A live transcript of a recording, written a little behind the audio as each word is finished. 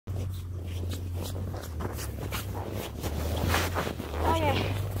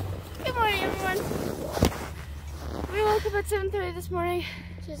at 7:30 this morning.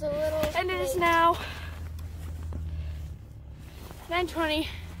 She's a little and it is now 9:20.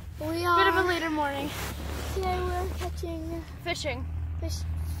 We are Bit of a later morning. Today we're catching Fishing.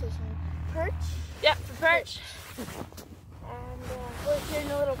 Perch. Yep, for perch. And we're here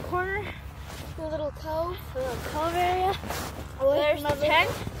in a little corner, A little cove. a little cove area. There's There's the tent.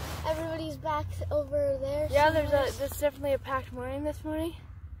 Everybody's back over there. Yeah, there's definitely a packed morning this morning.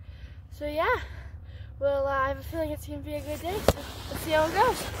 So yeah, well, I have a feeling it's gonna be a good day. So let's see how it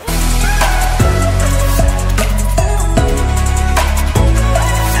goes.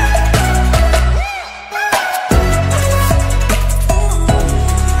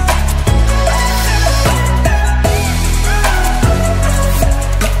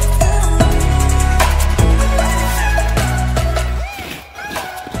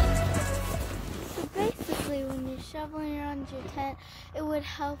 Shoveling around your tent, it would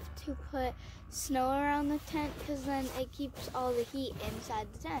help to put snow around the tent because then it keeps all the heat inside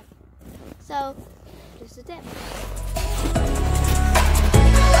the tent. So, just a tip.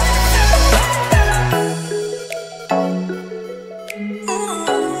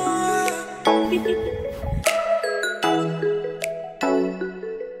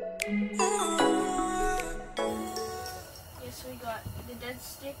 Yes, we got the dead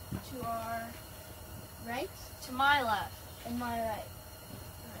stick to our Right? to my left. And my right.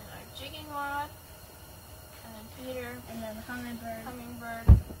 And then our jigging rod. And then Peter. And then the Hummingbird.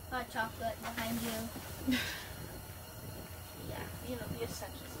 hot chocolate behind you. Yeah, you know, the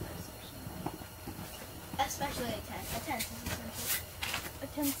essentials of this section. Especially a tent. A tent is essential. A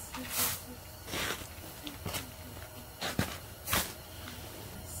tent.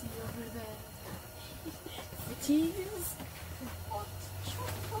 See over there. Fatigues.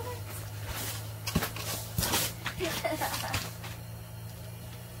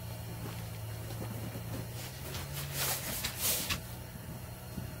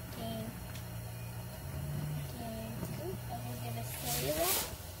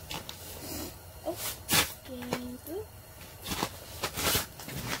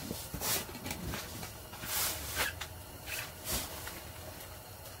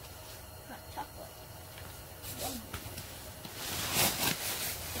 Hot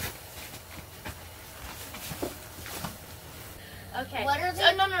chocolate. Okay. What are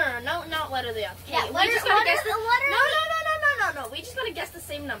the... No, not what are the odds. Yeah, Okay, what we are, just gotta what guess are, the... what are, No. We just gotta guess the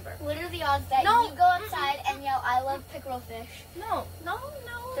same number. What are the odds that No. you go outside and yell, "I love pickerel fish"? No.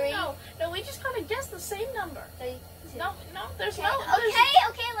 Three. No, we just gotta guess the same number. 3, 2. No, there's Okay. no.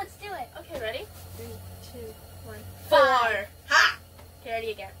 Okay, let's do it. Okay, ready? 3, 2, 1. 4. Ha! Okay,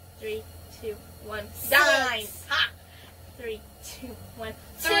 ready again. 3, 2, 1. 9. Ha! 3, 2, 1.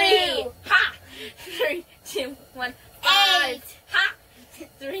 3. 2. Ha! 3, 2, 1. 5. Ha!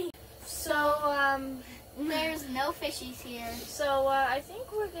 3. So, There's no fishies here. So I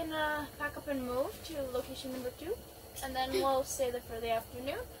think we're gonna pack up and move to location number 2, and then we'll stay there for the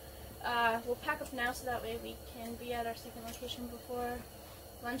afternoon. We'll pack up now so that way we can be at our second location before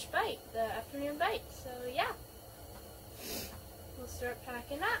lunch bite, the afternoon bite. So yeah, we'll start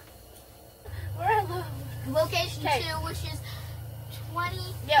packing up. We're at Location Okay. 2, which is 20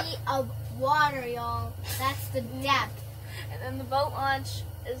 Yep. feet of water, y'all. That's the depth. And then the boat launch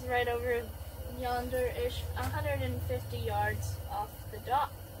is right over yonder-ish, 150 yards off the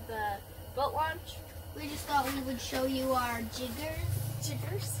dock. The boat launch. We just thought we would show you our jiggers.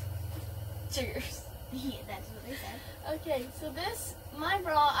 Jiggers. Yeah, that's what they said. Okay, so this, my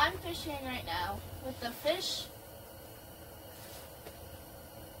bra, I'm fishing right now with the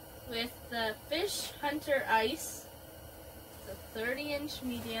Fish Hunter Ice. It's a 30-inch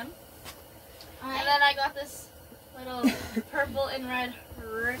medium. And then I got this little purple and red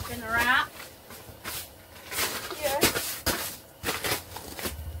rip and wrap here.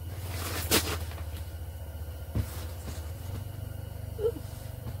 Ooh.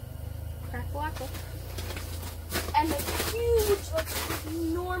 Crackle-wackle. And a huge, like,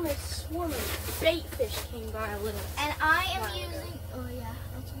 enormous swarm of bait fish came by a little. And I am Wow. using, oh yeah,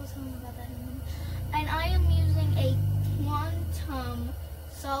 I'll tell you about that in a minute. And I am using a Quantum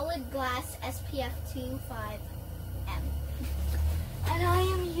solid glass SPF 25M. And I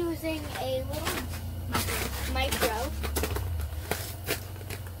am using a little micro.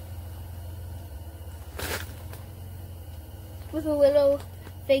 With a little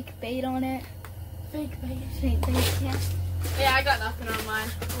fake bait on it. Fake bait. Fake bait, yeah. Yeah, I got nothing on mine.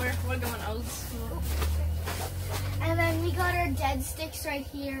 We're going old school. And then we got our dead sticks right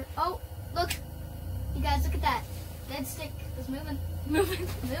here. Oh, look. You guys, look at that. Dead stick is moving. Moving.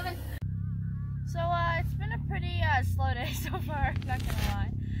 So, it's been a pretty slow day so far, not gonna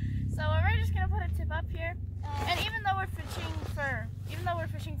lie. So we're just gonna put a tip up here, and even though we're fishing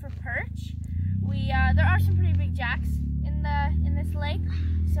for perch, there are some pretty big jacks in this lake.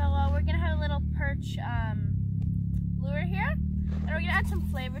 So we're gonna have a little perch lure here, and we're gonna add some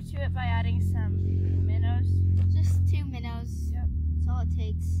flavor to it by adding some minnows. Just 2 minnows. Yep. That's all it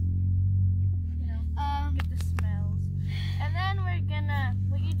takes. You know, get the smells. And then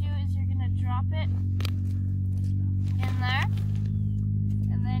what you do is you're gonna drop it in there,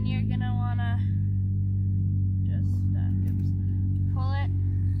 and then you're gonna wanna just pull it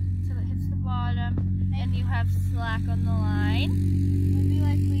till it hits the bottom, and you have slack on the line. Maybe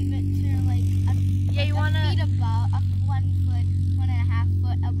like leave it to like you wanna feet above, 1 foot, 1.5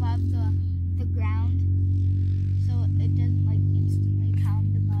 foot above the ground, so it doesn't like instantly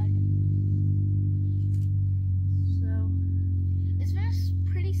pound the mud. So it's been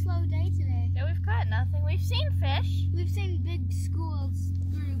a pretty slow day today. yeah, we've caught nothing. We've seen fish. We've seen big schools,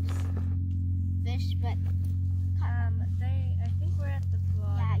 groups, fish, but I think we're at the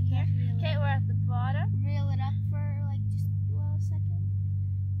bottom. yeah, you Here. have to Okay, we're at the bottom. reel it up for like just a little second.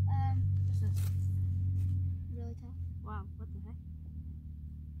 This is Really tough. wow. What the heck?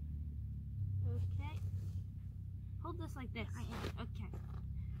 Okay. Hold this like this. I am. Okay.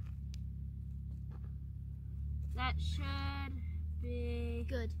 That should be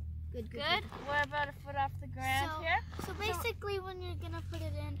Good. good. We're about a foot off the ground here. So basically, when you're gonna put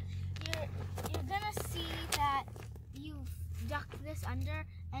it in, you're gonna see that you've ducked this under,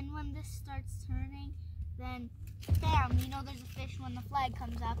 and when this starts turning, then bam, you know there's a fish when the flag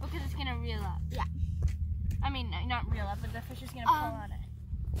comes up. Because it's gonna reel up. Yeah. I mean, not reel up, but the fish is gonna pull on it.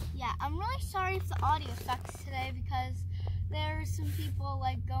 Yeah, I'm really sorry if the audio sucks today because there's some people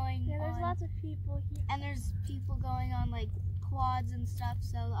like going Yeah, there's on, lots of people here. and there's people going on like quads and stuff,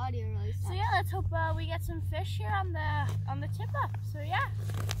 so the audio really sucks. So yeah, let's hope we get some fish here on the tip up. So yeah.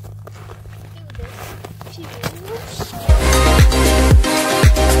 Do this.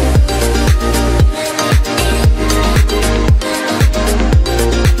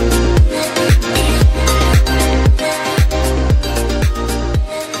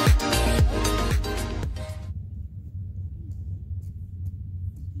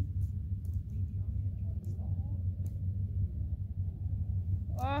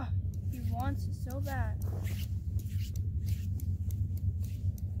 Oh, he wants it so bad.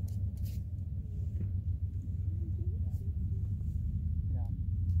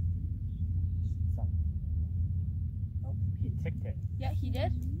 Oh, he ticked it. Yeah, he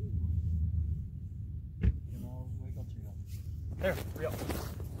did. There, real.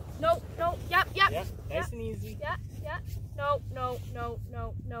 No, yep. Yeah, nice and easy. Yeah. No.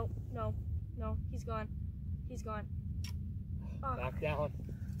 He's gone. Oh. Back down.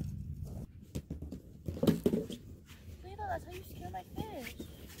 Lito, that's how you scare my fish.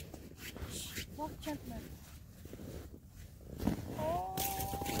 Shh, walk gently. Oh.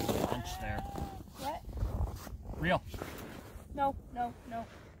 Punch there. What? Real. No.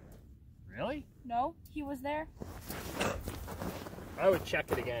 Really? No, he was there. I would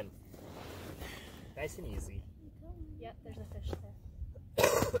check it again. Nice and easy. Yep, there's a fish there.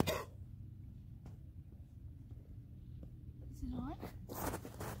 Is it on?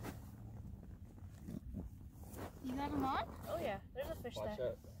 You got him on? Oh yeah, there's a fish Watch there.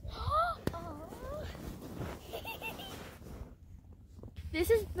 out. Oh. This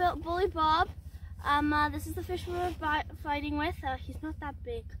is Bully Bob. This is the fish we were fighting with. He's not that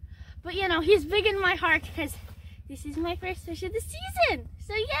big, but you know he's big in my heart because this is my first fish of the season.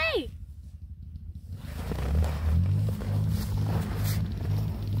 So yay!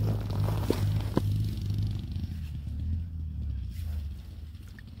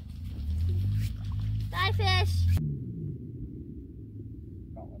 Bye, fish.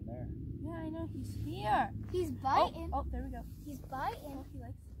 Got one there. Yeah, I know he's here. He's biting. Oh, there we go. He's biting. Oh, he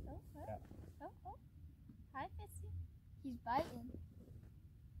likes. Oh. Hi, Fissy. He's biting.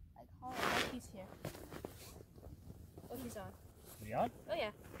 Like hard. Oh, he's here. Oh, he's on. Leon? Oh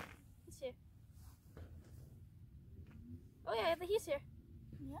yeah, he's here. Oh yeah, he's here.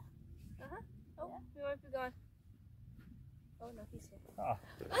 Yeah. Oh, Yeah. he might be gone. Oh no, he's here. Oh.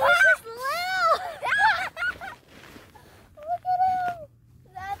 Oh, this is Lil! Look at him!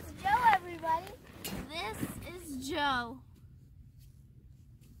 That's Joe, everybody. This is Joe.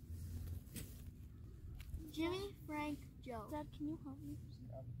 Jimmy, Frank, Joe. Dad, can you help me?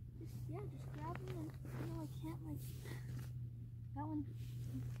 Just grab him and no, I can't like That one.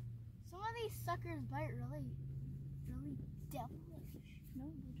 some of these suckers bite really devilish. No,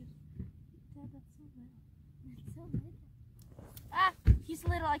 they're just. Dad, that's so little. It's so little. Ah, he's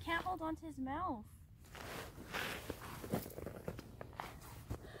little. I can't hold on to his mouth.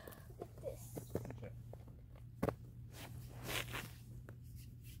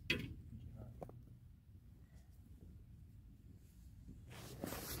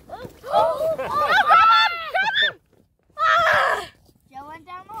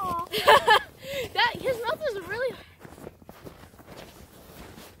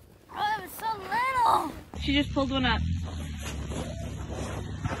 pulled one up.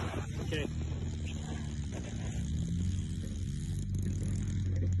 Okay.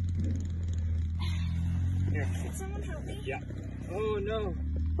 Here. Can someone help me? Yeah. Oh no.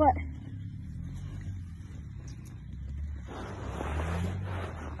 What?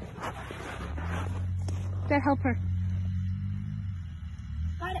 Dad, help her.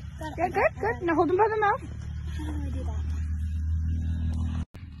 Got it. Good, good, good. Now hold him by the mouth. How do I do that?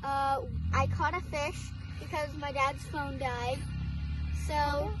 I caught a fish because my dad's phone died.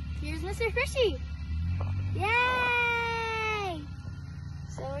 So here's Mr. Fishy. Yay!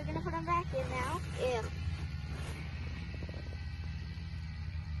 So we're gonna put him back in now. Ew.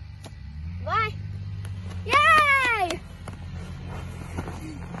 Bye. Yay!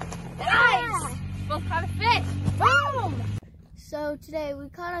 Nice! Both caught a fish. Boom! So today we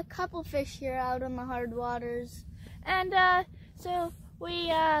caught a couple fish here out on the hard waters. And so we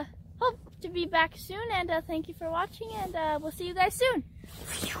hope to be back soon. And thank you for watching. And we'll see you guys soon.